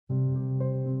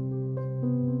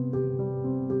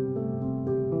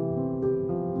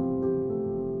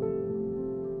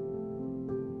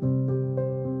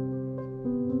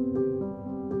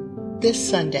this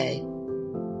Sunday.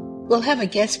 We'll have a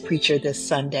guest preacher this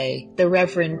Sunday, the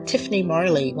Reverend Tiffany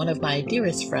Marley, one of my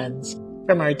dearest friends,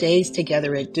 from our days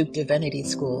together at Duke Divinity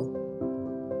School.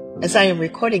 As I am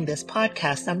recording this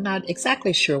podcast, I'm not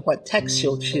exactly sure what text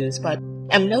she'll choose, but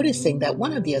I'm noticing that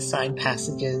one of the assigned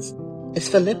passages is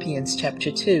Philippians chapter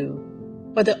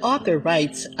 2, where the author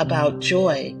writes about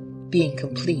joy being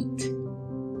complete.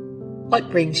 What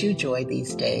brings you joy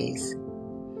these days?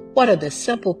 What are the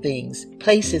simple things,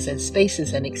 places and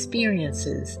spaces and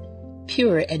experiences,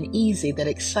 pure and easy, that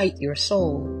excite your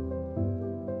soul?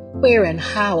 Where and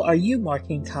how are you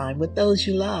marking time with those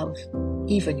you love,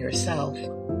 even yourself?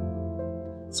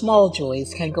 Small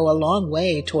joys can go a long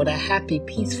way toward a happy,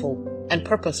 peaceful, and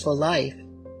purposeful life.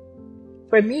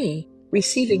 For me,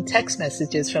 receiving text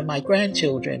messages from my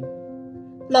grandchildren,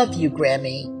 "Love you,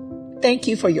 Grammy. Thank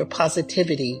you for your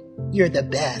positivity. You're the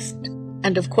best."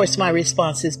 And of course, my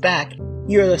response is back,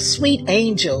 "You're a sweet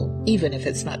angel," even if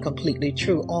it's not completely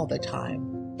true all the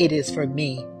time. It is for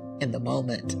me in the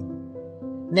moment.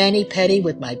 Mani-pedi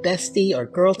with my bestie or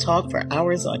girl talk for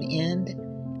hours on end,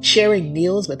 sharing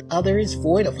meals with others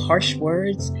void of harsh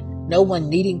words, no one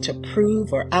needing to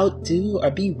prove or outdo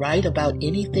or be right about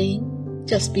anything,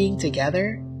 just being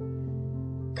together.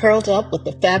 Curled up with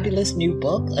the fabulous new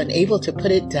book, unable to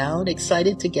put it down,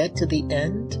 excited to get to the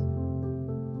end.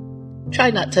 Try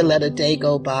not to let a day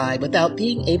go by without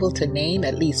being able to name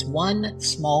at least one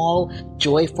small,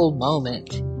 joyful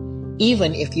moment,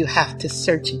 even if you have to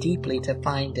search deeply to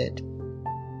find it.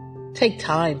 Take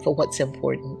time for what's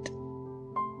important,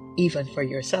 even for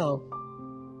yourself.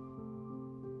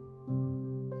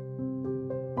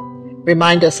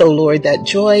 Remind us, O Lord, that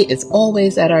joy is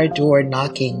always at our door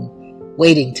knocking,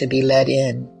 waiting to be let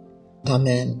in.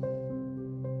 Amen.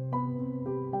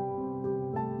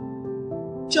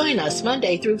 Join us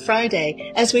Monday through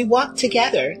Friday as we walk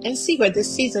together and see where this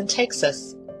season takes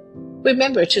us.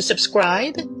 Remember to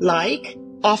subscribe, like,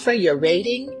 offer your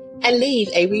rating, and leave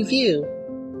a review.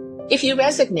 If you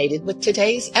resonated with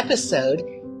today's episode,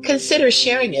 consider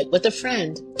sharing it with a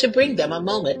friend to bring them a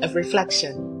moment of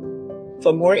reflection.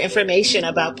 For more information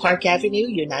about Park Avenue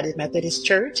United Methodist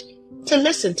Church, to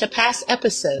listen to past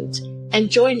episodes, and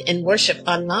join in worship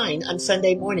online on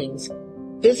Sunday mornings,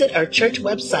 visit our church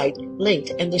website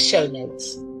linked in the show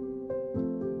notes.